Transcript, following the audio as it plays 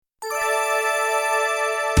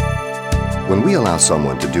When we allow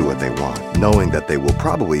someone to do what they want, knowing that they will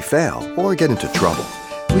probably fail or get into trouble,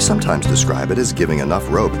 we sometimes describe it as giving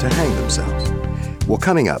enough rope to hang themselves. Well,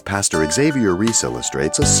 coming up, Pastor Xavier Reese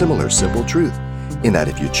illustrates a similar simple truth, in that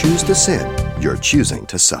if you choose to sin, you're choosing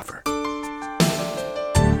to suffer.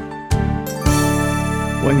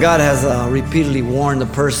 When God has repeatedly warned a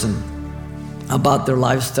person about their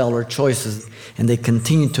lifestyle or choices, and they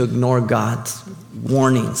continue to ignore God's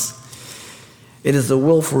warnings, it is a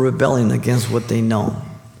willful rebellion against what they know.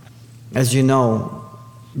 As you know,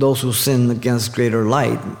 those who sin against greater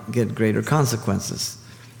light get greater consequences.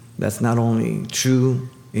 That's not only true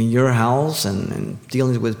in your house and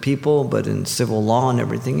dealings with people, but in civil law and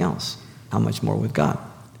everything else. How much more with God?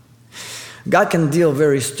 God can deal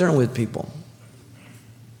very stern with people.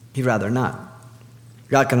 He'd rather not.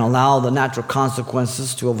 God can allow the natural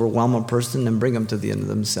consequences to overwhelm a person and bring them to the end of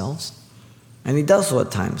themselves. And he does so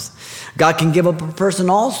at times. God can give up a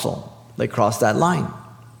person also. They cross that line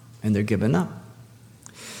and they're given up.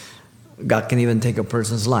 God can even take a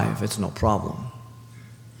person's life. It's no problem.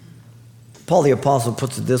 Paul the Apostle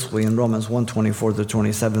puts it this way in Romans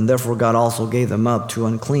 1:24-27. Therefore God also gave them up to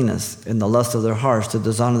uncleanness in the lust of their hearts, to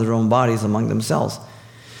dishonor their own bodies among themselves,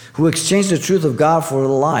 who exchanged the truth of God for a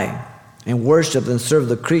lie, and worshiped and served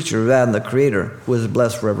the creature rather than the Creator, who is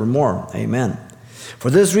blessed forevermore. Amen. For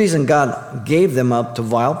this reason God gave them up to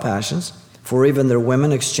vile passions, for even their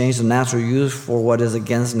women exchanged the natural use for what is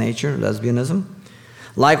against nature, lesbianism.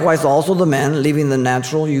 Likewise also the men, leaving the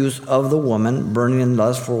natural use of the woman, burning in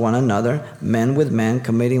lust for one another, men with men,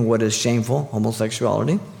 committing what is shameful,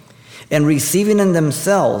 homosexuality, and receiving in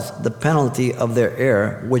themselves the penalty of their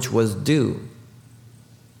error, which was due.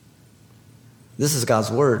 This is God's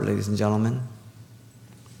word, ladies and gentlemen.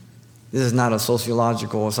 This is not a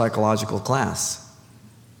sociological or psychological class.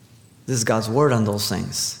 This is God's word on those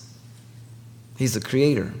things. He's the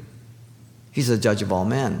creator. He's the judge of all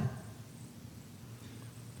men.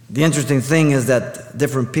 The interesting thing is that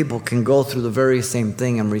different people can go through the very same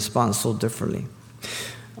thing and respond so differently.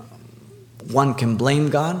 One can blame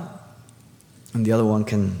God, and the other one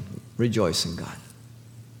can rejoice in God.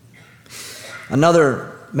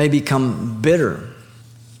 Another may become bitter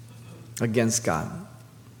against God,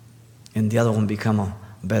 and the other one become a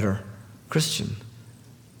better Christian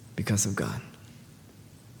because of God.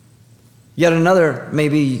 Yet another may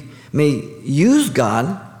use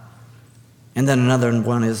God, and then another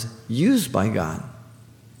one is used by God.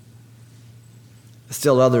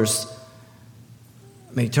 Still others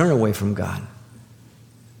may turn away from God,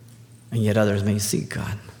 and yet others may seek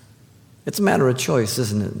God. It's a matter of choice,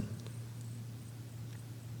 isn't it?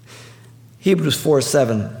 Hebrews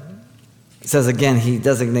 4:7 says again, he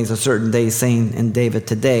designates a certain day, saying in David,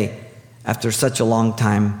 today, after such a long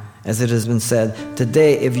time, as it has been said,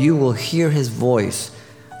 today, if you will hear his voice,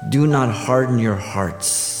 do not harden your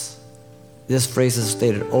hearts. This phrase is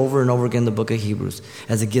stated over and over again in the book of Hebrews,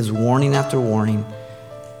 as it gives warning after warning,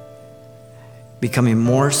 becoming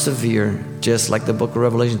more severe, just like the book of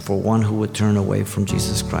Revelation, for one who would turn away from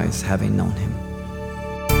Jesus Christ, having known him.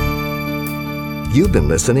 You've been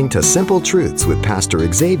listening to Simple Truths with Pastor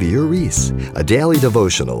Xavier Reese, a daily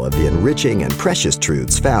devotional of the enriching and precious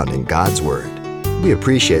truths found in God's Word. We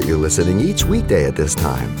appreciate you listening each weekday at this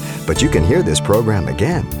time, but you can hear this program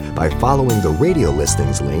again by following the radio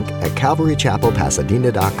listings link at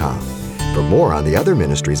CalvaryChapelPasadena.com. For more on the other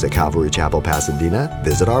ministries at Calvary Chapel Pasadena,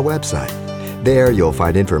 visit our website. There you'll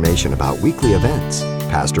find information about weekly events,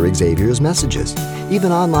 Pastor Xavier's messages,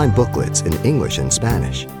 even online booklets in English and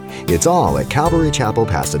Spanish. It's all at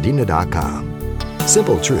CalvaryChapelPasadena.com.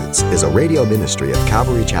 Simple Truths is a radio ministry of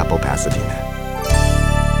Calvary Chapel, Pasadena.